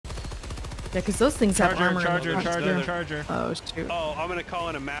Yeah, because those things have armor. Charger. Oh, shoot. Oh, I'm gonna call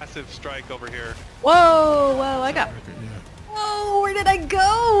in a massive strike over here. Whoa, whoa, I got... Whoa, where did I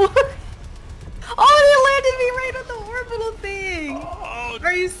go? Oh, they landed me right on the orbital thing! Oh,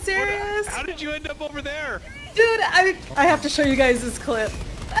 are you serious? How did you end up over there? Dude, I have to show you guys this clip.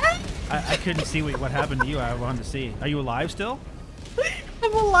 I couldn't see what happened to you. I wanted to see. Are you alive still?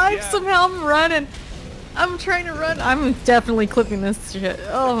 I'm alive somehow. I'm running. I'm trying to run. I'm definitely clipping this shit.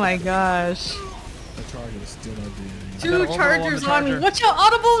 Oh my gosh. The charger is still up Two there. chargers on me. Watch out,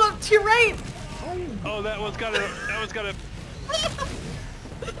 audible to your right. Oh, that one's got a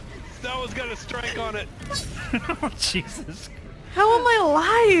strike on it. Oh, Jesus. How am I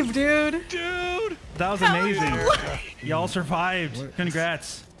alive, dude? Dude! That was amazing. Y'all survived. What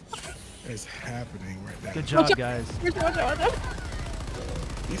Congrats. is happening right now? Good job, guys. Watch out.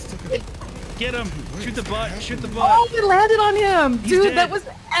 He's taking Get him. Shoot the butt. Shoot the butt. Oh, we landed on him. He's Dude, dead. that was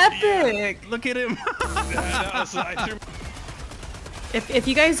epic. Look at him. If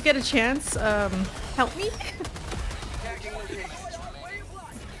you guys get a chance, help me.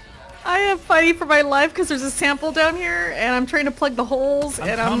 I am fighting for my life because there's a sample down here, and I'm trying to plug the holes.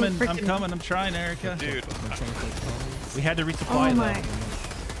 I'm coming. I'm coming. I'm trying, Erica. Dude. We had to resupply Oh my.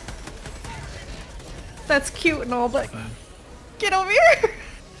 That's cute and all, but get over here.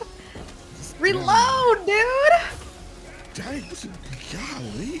 Reload, dude. Dang,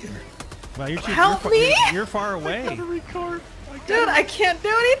 golly. Wow, Help me. You're far away. Dude, I can't do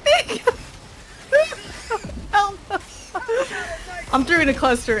anything. Help. I'm doing a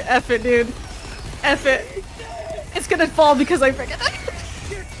cluster. F it, dude. F it. It's gonna fall because I forget. Oh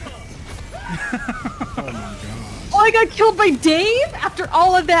my god. Oh, I got killed by Dave after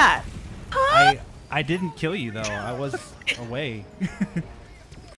all of that. Huh? I didn't kill you though. I was away.